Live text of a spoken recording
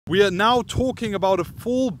We are now talking about a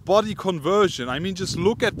full body conversion. I mean, just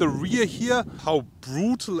look at the rear here, how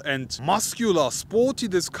brutal and muscular, sporty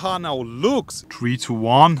this car now looks. 3, 2,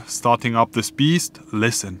 1, starting up this beast,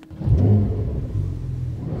 listen.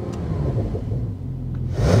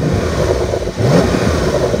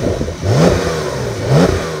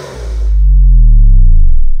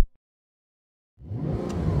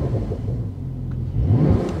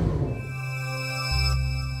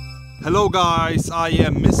 Hello guys, I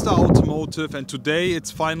am Mr. Automotive and today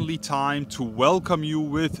it's finally time to welcome you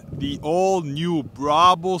with the all new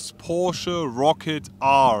BRABUS Porsche ROCKET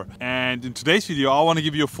R. And in today's video I want to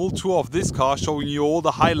give you a full tour of this car, showing you all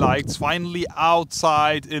the highlights, finally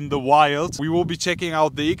outside in the wild. We will be checking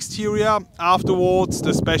out the exterior, afterwards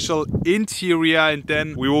the special interior, and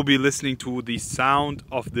then we will be listening to the sound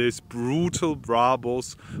of this brutal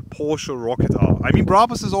BRABUS Porsche ROCKET R. I mean,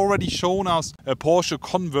 BRABUS has already shown us a Porsche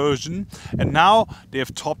conversion, and now they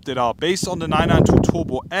have topped it up. Based on the 992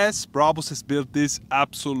 Turbo S, BRABUS has built this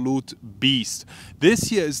absolute beast. This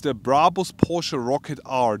here is the BRABUS Porsche ROCKET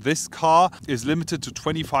R. This car is limited to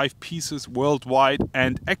 25 pieces worldwide,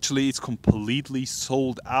 and actually it's completely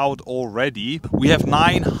sold out already. We have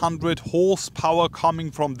 900 horsepower coming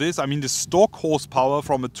from this. I mean, the stock horsepower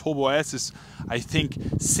from a Turbo S is, I think,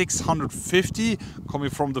 650 coming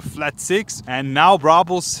from the flat 6, and now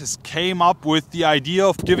BRABUS has came up with the idea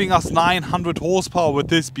of giving us 900 horsepower with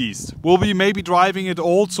this beast. We'll be maybe driving it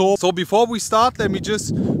also. So before we start, let me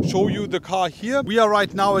just show you the car here. We are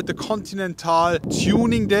right now at the Continental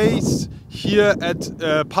Tuning Days here at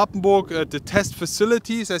Papenburg at the test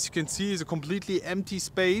facilities. As you can see, it's a completely empty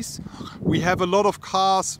space. We have a lot of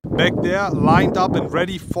cars back there lined up and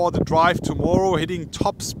ready for the drive tomorrow, hitting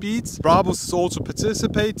top speeds. BRABUS is also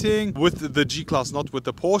participating with the G-Class, not with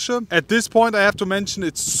the Porsche. At this point I have to mention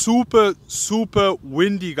it's super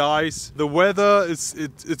windy, guys. The weather is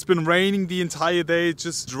it's been raining the entire day. It's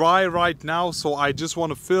just dry right now, so I just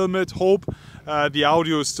want to film it. Hope the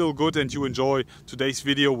audio is still good and you enjoy today's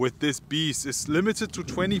video with this beast. It's limited to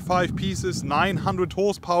 25 pieces, 900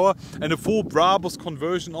 horsepower, and a full BRABUS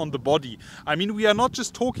conversion on the body. I mean, we are not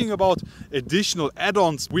just talking about additional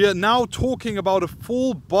add-ons, we are now talking about a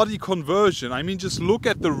full body conversion. I mean, just look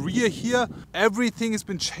at the rear here. Everything has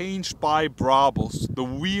been changed by BRABUS. The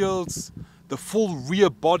wheels, the full rear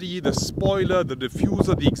body, the spoiler, the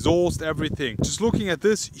diffuser, the exhaust, everything. Just looking at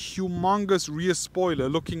this humongous rear spoiler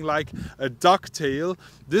looking like a ducktail.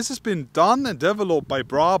 This has been done and developed by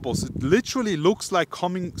BRABUS. It literally looks like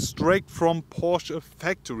coming straight from Porsche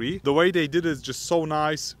factory. The way they did it is just so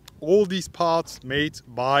nice. All these parts made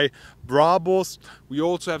by BRABUS. We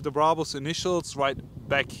also have the BRABUS initials right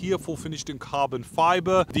back here, full finished in carbon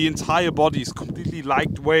fiber. The entire body is completely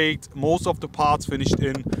lightweight. Most of the parts finished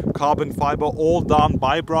in carbon fiber, all done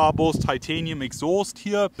by BRABUS. Titanium exhaust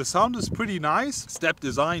here. The sound is pretty nice. Step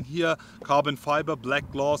design here, carbon fiber,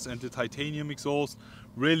 black gloss, and the titanium exhaust.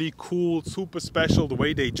 Really cool, super special. The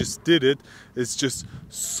way they just did it is just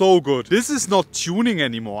so good. This is not tuning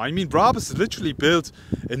anymore. I mean, BRABUS has literally built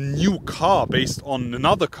a new car based on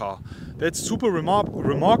another car. That's super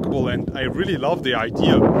remarkable, and I really love the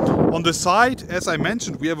idea. On the side, as I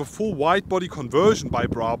mentioned, we have a full wide body conversion by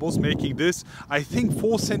BRABUS, making this, I think,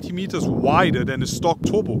 4 centimeters wider than a stock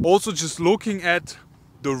turbo. Also, just looking at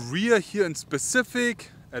the rear here in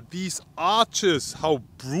specific, at these arches, how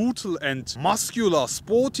brutal and muscular,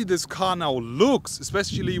 sporty this car now looks,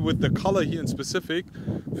 especially with the color here in specific,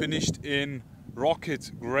 finished in rocket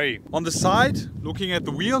gray. On the side, looking at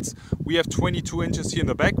the wheels, we have 22 inches here in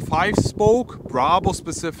the back, 5-spoke BRABUS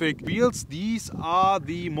specific wheels. These are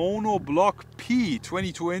the monoblock P,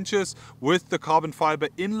 22 inches with the carbon fiber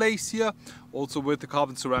inlays here, also with the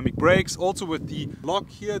carbon ceramic brakes, also with the lock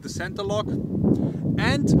here, the center lock.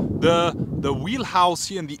 And the wheelhouse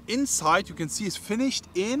here on the inside, you can see, is finished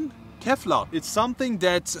in Kevlar. It's something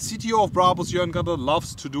that CTO of BRABUS, Jörn Gander,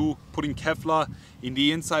 loves to do, putting Kevlar in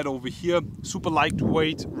the inside over here. Super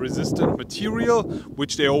lightweight, resistant material,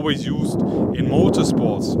 which they always used in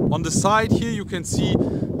motorsports. On the side here, you can see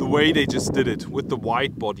the way they just did it with the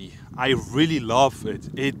wide body. I really love it.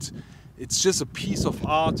 It's just a piece of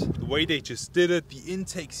art, the way they just did it. The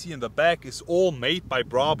intakes here in the back is all made by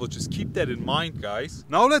BRABUS. Just keep that in mind, guys.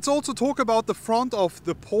 Now let's also talk about the front of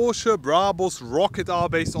the Porsche BRABUS ROCKET R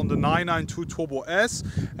based on the 992 Turbo S.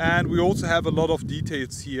 And we also have a lot of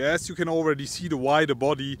details here. As you can already see, the wider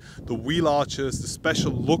body, the wheel arches, the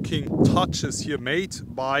special looking touches here made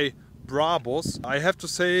by BRABUS. I have to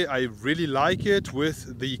say I really like it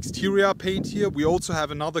with the exterior paint here. We also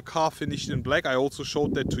have another car finished in black. I also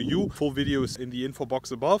showed that to you. Full video is in the info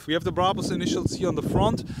box above. We have the BRABUS initials here on the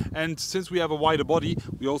front, and since we have a wider body,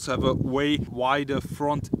 we also have a way wider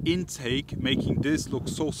front intake, making this look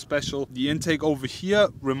so special. The intake over here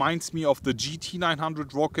reminds me of the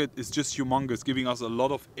GT900 Rocket. It's just humongous, giving us a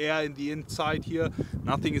lot of air in the inside here.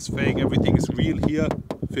 Nothing is fake, everything is real here.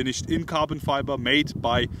 Finished in carbon fiber, made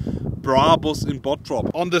by BRABUS in bot drop.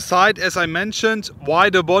 On the side, as I mentioned,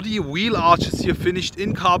 wider body, wheel arches here finished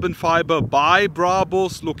in carbon fiber by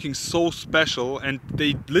BRABUS, looking so special, and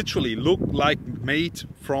they literally look like made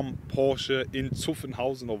from Porsche in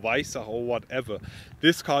Zuffenhausen or Weissach or whatever.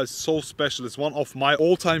 This car is so special. It's one of my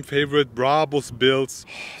all-time favorite BRABUS builds.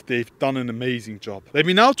 They've done an amazing job. Let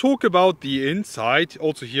me now talk about the inside.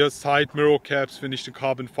 Also here, side mirror caps finished in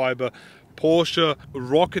carbon fiber. Porsche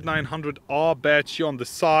Rocket 900R badge here on the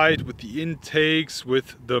side with the intakes,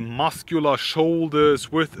 with the muscular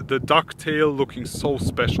shoulders, with the ducktail, looking so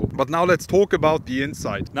special. But now let's talk about the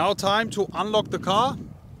inside. Now time to unlock the car.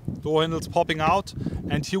 Door handles popping out,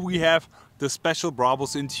 and here we have the special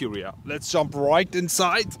BRABUS interior. Let's jump right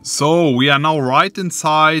inside. So we are now right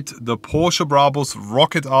inside the Porsche BRABUS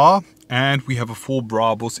Rocket R, and we have a full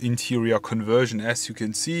BRABUS interior conversion. As you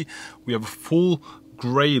can see, we have a full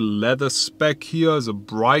grey leather spec here. Is a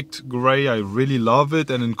bright grey. I really love it,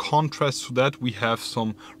 and in contrast to that we have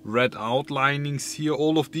some red outlinings here.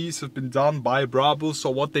 All of these have been done by BRABUS. So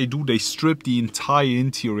what they do, they strip the entire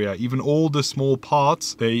interior, even all the small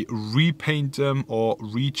parts. They repaint them or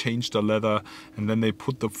rechange the leather, and then they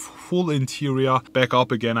put the full interior back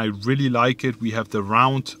up again. I really like it. We have the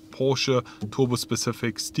round Porsche turbo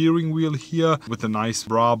specific steering wheel here with a nice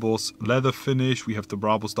BRABUS leather finish. We have the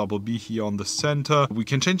BRABUS BB here on the center. We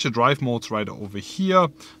can change the drive modes right over here,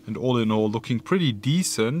 and all in all looking pretty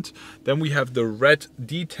decent. Then we have the red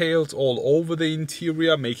details all over the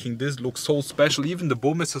interior, making this look so special. Even the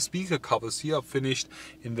Burmester speaker covers here are finished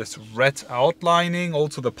in this red outlining.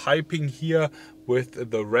 Also the piping here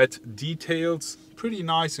with the red details. Pretty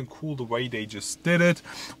nice and cool the way they just did it.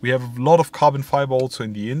 We have a lot of carbon fiber also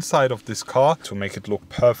in the inside of this car to make it look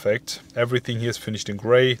perfect. Everything here is finished in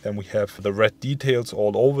grey. Then we have the red details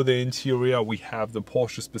all over the interior. We have the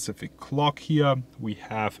Porsche specific clock here. We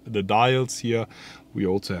have the dials here. We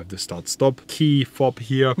also have the start-stop key fob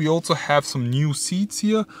here. We also have some new seats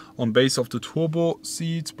here on base of the turbo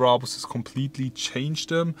seats. BRABUS has completely changed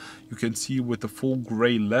them. You can see with the full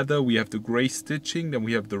grey leather, we have the grey stitching. Then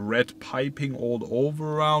we have the red piping all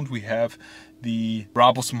over around. We have the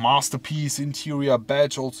BRABUS Masterpiece interior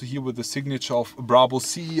badge also here with the signature of BRABUS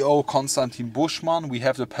CEO Konstantin Buschmann. We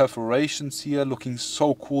have the perforations here looking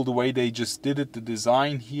so cool the way they just did it. The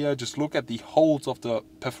design here, just look at the holes of the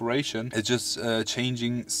perforation. It's just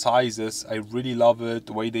changing sizes. I really love it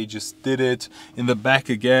the way they just did it. In the back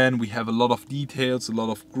again we have a lot of details, a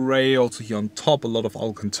lot of grey. Also here on top a lot of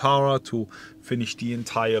Alcantara to finish the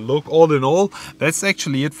entire look. All in all, that's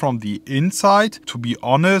actually it from the inside. To be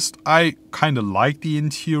honest, I kind of like the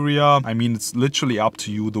interior. I mean, it's literally up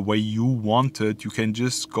to you the way you want it. You can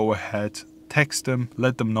just go ahead, text them,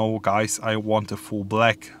 let them know, guys, I want a full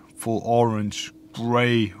black, full orange,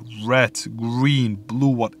 grey, red, green, blue,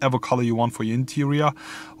 whatever color you want for your interior.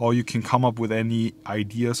 Or you can come up with any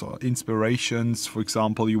ideas or inspirations. For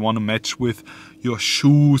example, you want to match with your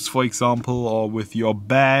shoes, for example, or with your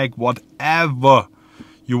bag, whatever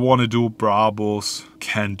you want to do, BRABUS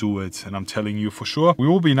can do it, and I'm telling you for sure. We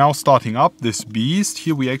will be now starting up this beast.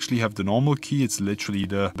 Here we actually have the normal key. It's literally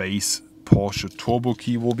the base Porsche turbo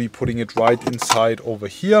key. We'll be putting it right inside over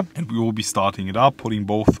here, and we will be starting it up, putting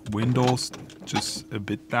both windows just a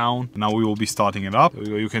bit down. Now we will be starting it up.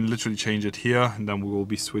 You can literally change it here, and then we will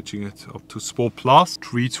be switching it up to Sport Plus.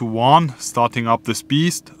 3, 2, 1, starting up this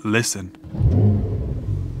beast. Listen.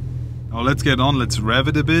 Now let's get on, let's rev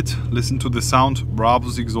it a bit. Listen to the sound.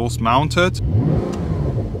 BRABUS exhaust mounted.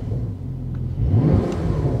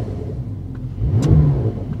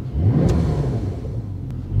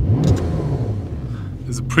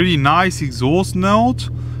 There's a pretty nice exhaust note,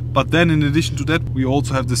 but then in addition to that we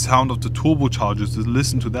also have the sound of the turbochargers. Just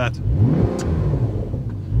listen to that.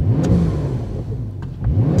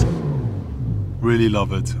 Really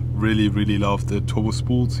love it. Really love the turbo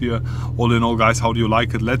spools here. All in all, guys, how do you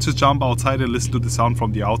like it? Let's just jump outside and listen to the sound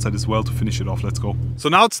from the outside as well to finish it off. Let's go. So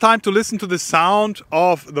now it's time to listen to the sound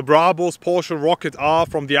of the BRABUS Porsche Rocket R.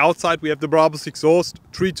 From the outside we have the BRABUS exhaust.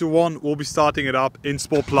 3, 2, 1, we'll be starting it up in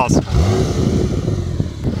Sport Plus.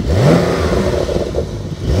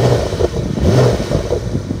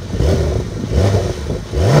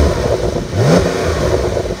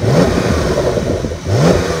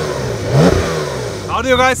 How do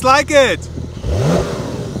you guys like it?